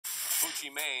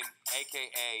Bucci, Maine,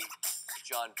 a.k.a.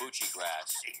 John Buccigross.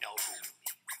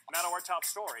 Now to our top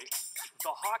story,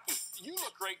 the hockey. You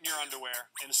look great in your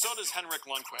underwear, and so does Henrik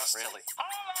Lundqvist. Not really.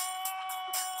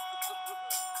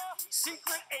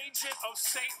 Secret agent of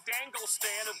St.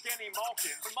 Danglestan of Denny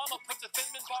Malkin. When Mama put the Thin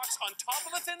Mint box on top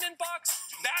of the Thin Mint box,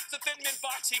 that's the Thin Mint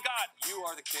box he got. You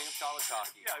are the king of college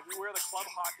hockey. Yeah, we wear the club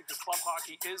hockey because club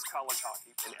hockey is college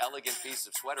hockey. An elegant piece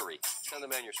of sweatery. Send the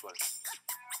man your sweater.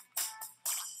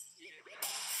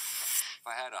 If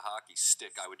I had a hockey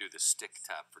stick, I would do the stick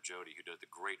tap for Jody, who did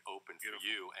the great open for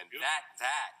you. And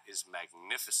that is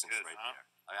magnificent right there.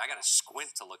 I mean, I got to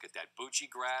squint to look at that.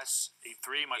 Buccigross.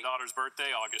 8-3, my daughter's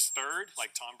birthday, August 3rd,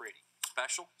 like Tom Brady.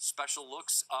 Special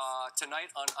looks.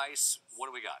 Tonight on ice, what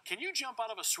do we got? Can you jump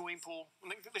out of a swimming pool?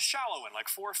 The shallow end, like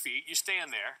 4 feet. You stand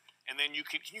there, and then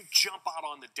can you jump out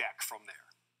on the deck from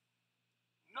there?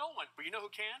 No one, but you know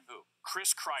who can? Who?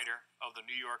 Chris Kreider of the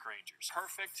New York Rangers.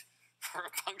 Perfect for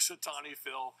a Punxsutawney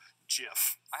Phil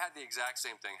GIF. I had the exact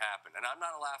same thing happen, and I'm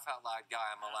not a laugh out loud guy.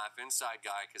 I'm a laugh inside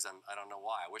guy because I don't know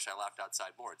why. I wish I laughed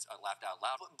outside more. I laughed out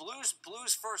loud. Blues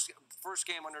first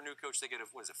game under new coach. They get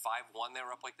what is it, 5-1? They were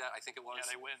up like that. I think it was.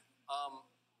 Yeah, they win.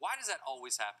 Why does that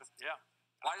always happen? Yeah.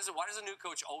 Why does a new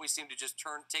coach always seem to just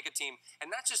take a team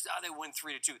and not just they win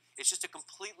 3-2? It's just a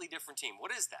completely different team. What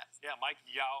is that? Yeah, Mike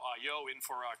Yo in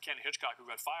for Ken Hitchcock, who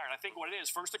got fired. I think what it is,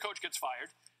 first the coach gets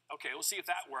fired. Okay, we'll see if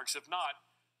that works. If not,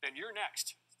 then you're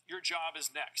next. Your job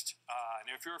is next.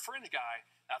 And if you're a fringe guy,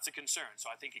 that's a concern. So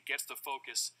I think it gets the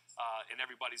focus in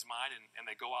everybody's mind, and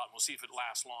they go out, and we'll see if it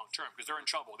lasts long term, because they're in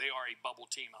trouble. They are a bubble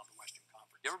team out in the Western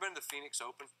Conference. You ever been to the Phoenix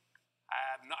Open?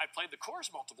 I played the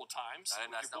course multiple times with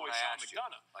your boy Sean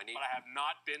McDonough, but I have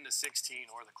not been to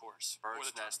 16 or the course.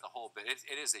 Bird's Nest, the whole bit.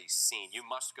 It is a scene. You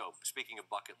must go. Speaking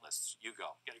of bucket lists, you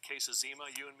go. Get a case of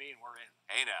Zima, you and me, and we're in.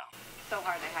 Hey now. So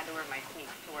hard I had to wear my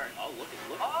sneaks to work. Oh, look.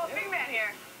 Oh, big man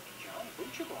here. John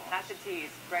Buccigross. That's a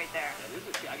tease right there. That is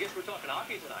a tease. I guess we're talking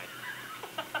hockey tonight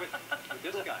with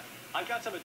this guy. I've got some